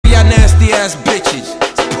ass bitches.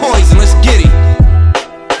 It's poison, let's get it.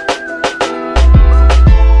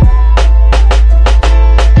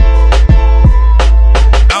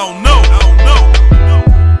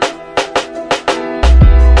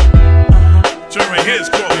 It's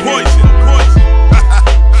called poison.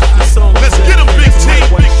 Let's get him, Big T.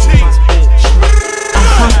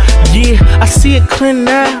 Yeah, I see it clear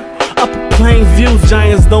now. Up a plain view,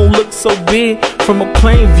 giants don't look so big from a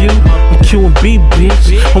plain view. I'm Q and B,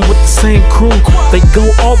 bitch. I'm with the same crew. They go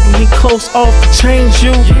awfully close off to change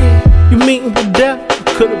you. You meeting with death,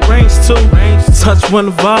 could've ranged too. Touch one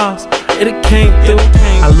of ours, it came through.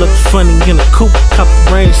 I look funny in a coupe, cop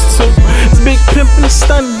the range too. It's big pimpin'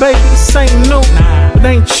 stunning, baby, this ain't new. But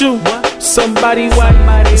ain't you somebody white?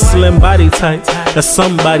 Slim body type, that's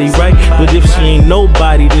somebody right. But if she ain't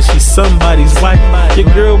nobody, then she's somebody's wife.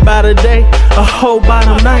 Your girl by the day, a hoe by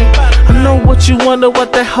the night. I know what you wonder,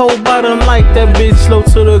 what that hoe bottom like. That bitch low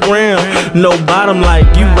to the ground, no bottom like.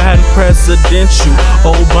 You riding presidential,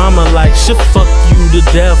 Obama like. She'll fuck you to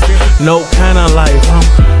death, no kind of life.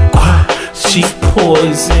 She's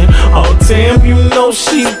poison, oh damn, you know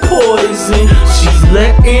she's poison. She's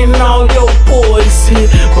letting all your boys hit,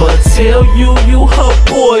 but tell you her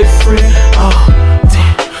boyfriend. Oh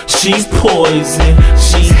damn, she's poison.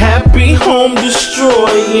 She's happy home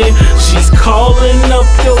destroying. She's calling up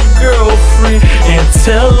your girlfriend and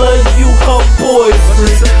tell her you her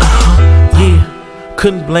boyfriend. Yeah,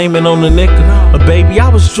 couldn't blame it on the nigga. But baby, I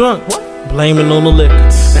was drunk. Blaming on the liquor,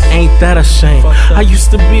 now ain't that a shame? I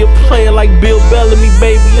used to be a player like Bill Bellamy,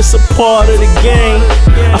 baby, it's a part of the game.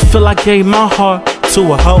 I feel I gave my heart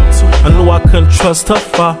to a hoe. I knew I couldn't trust her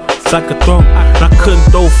far, so I could throw, and I couldn't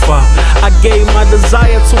throw far. I gave my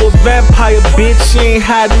desire to a vampire, bitch, she ain't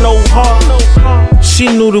had no heart. She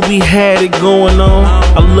knew that we had it going on.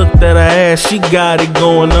 I looked at her ass, she got it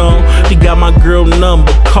going on. He got my girl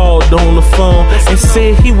number, called on the phone, and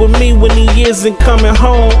said he with me when he isn't coming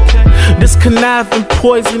home. This conniving,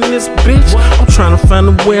 poisonous bitch, I'm trying to find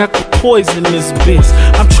a way I could poison this bitch.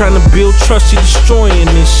 I'm trying to build trust, she destroying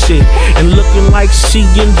this shit, and looking like she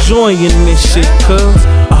enjoying this shit, cause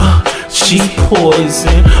she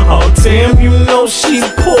poison, oh damn, you know she's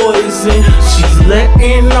poison. She's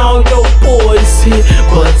letting all your boys hit,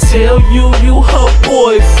 but tell you her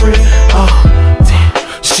boyfriend. Oh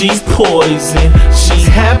damn, she's poison. She's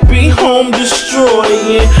happy home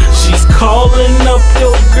destroying. She's calling up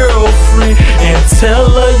your girlfriend and tell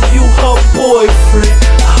her you her boyfriend.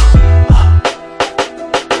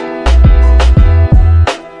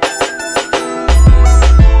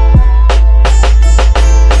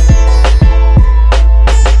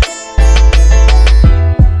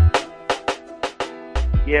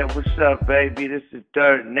 Yeah, what's up, baby? This is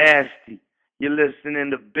Dirt Nasty. You're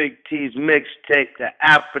listening to Big T's mixtape, The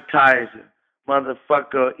Appetizer.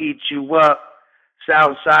 Motherfucker will eat you up.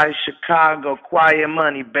 Southside Chicago, quiet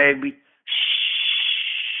money, baby.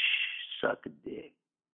 Shh, suck a dick.